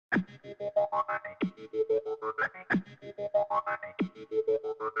I'm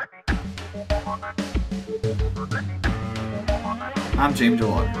James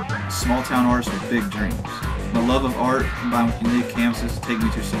Delawder, a small town artist with big dreams. My love of art combined with unique canvases take me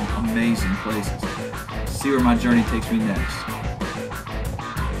to some amazing places. See where my journey takes me next.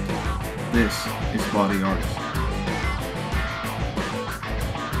 This is Body Artist.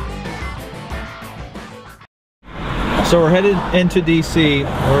 So we're headed into DC.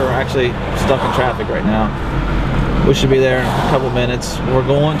 We're actually stuck in traffic right now. We should be there in a couple minutes. We're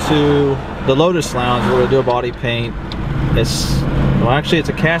going to the Lotus Lounge. We're going to do a body paint. Well, actually it's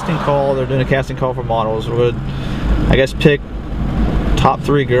a casting call. They're doing a casting call for models. We're going to, I guess, pick top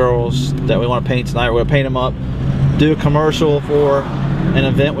 3 girls that we want to paint tonight. We're going to paint them up, do a commercial for an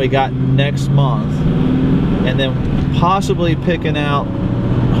event we got next month, and then possibly picking out,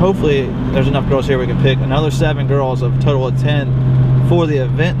 hopefully there's enough girls here we can pick another 7 girls, of a total of 10 for the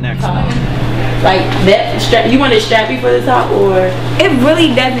event next month. Like that strap, you want it strappy for the top, or it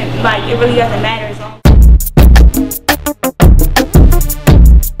really doesn't matter as long.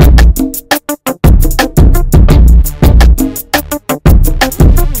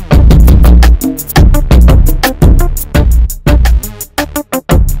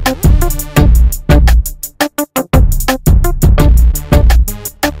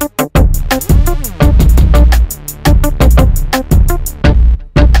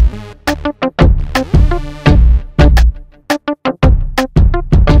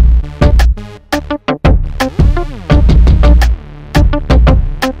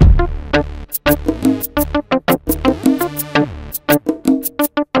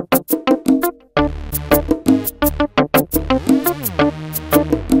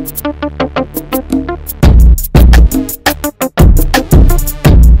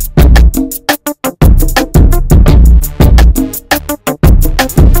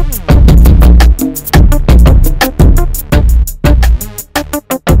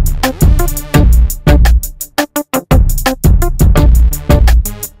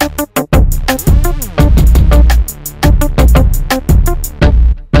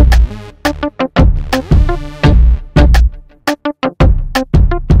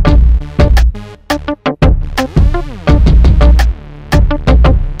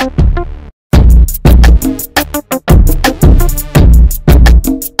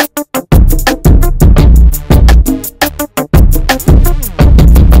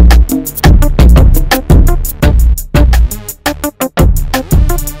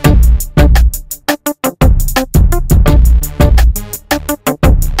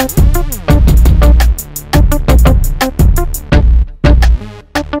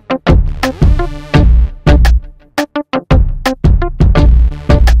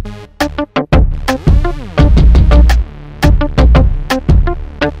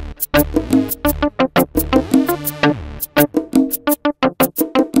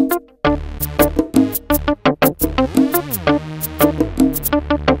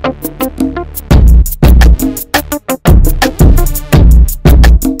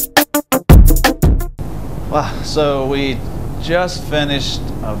 Wow, so we just finished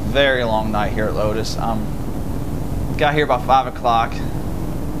a very long night here at Lotus. Got here about 5 o'clock.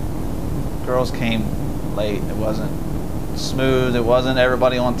 Girls came late. It wasn't smooth. It wasn't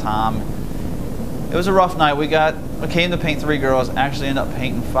everybody on time. It was a rough night. We came to paint 3 girls. Actually ended up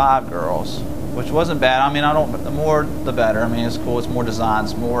painting 5 girls, which wasn't bad. I mean, the more the better. I mean, it's cool. It's more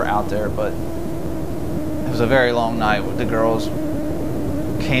designs, more out there. But it was a very long night. The girls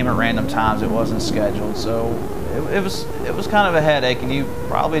came at random times. It wasn't scheduled, so it was kind of a headache, and you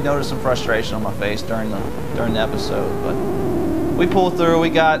probably noticed some frustration on my face during the episode. But we pulled through. We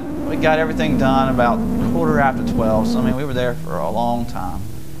got everything done about 12:15. So I mean, we were there for a long time.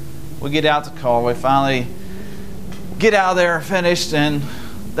 We get out the car. We finally get out of there, finished, and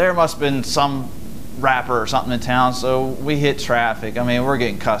there must have been some rapper or something in town. So we hit traffic. I mean, we're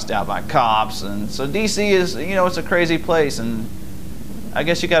getting cussed out by cops, and so DC is, you know, it's a crazy place, and I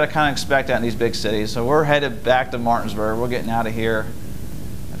guess you got to kind of expect that in these big cities. So we're headed back to Martinsburg. We're getting out of here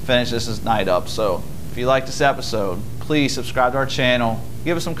and finish this night up. So if you like this episode, please subscribe to our channel.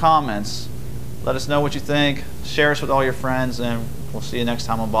 Give us some comments. Let us know what you think. Share us with all your friends, and we'll see you next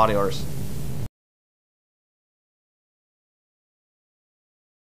time on Body Artist.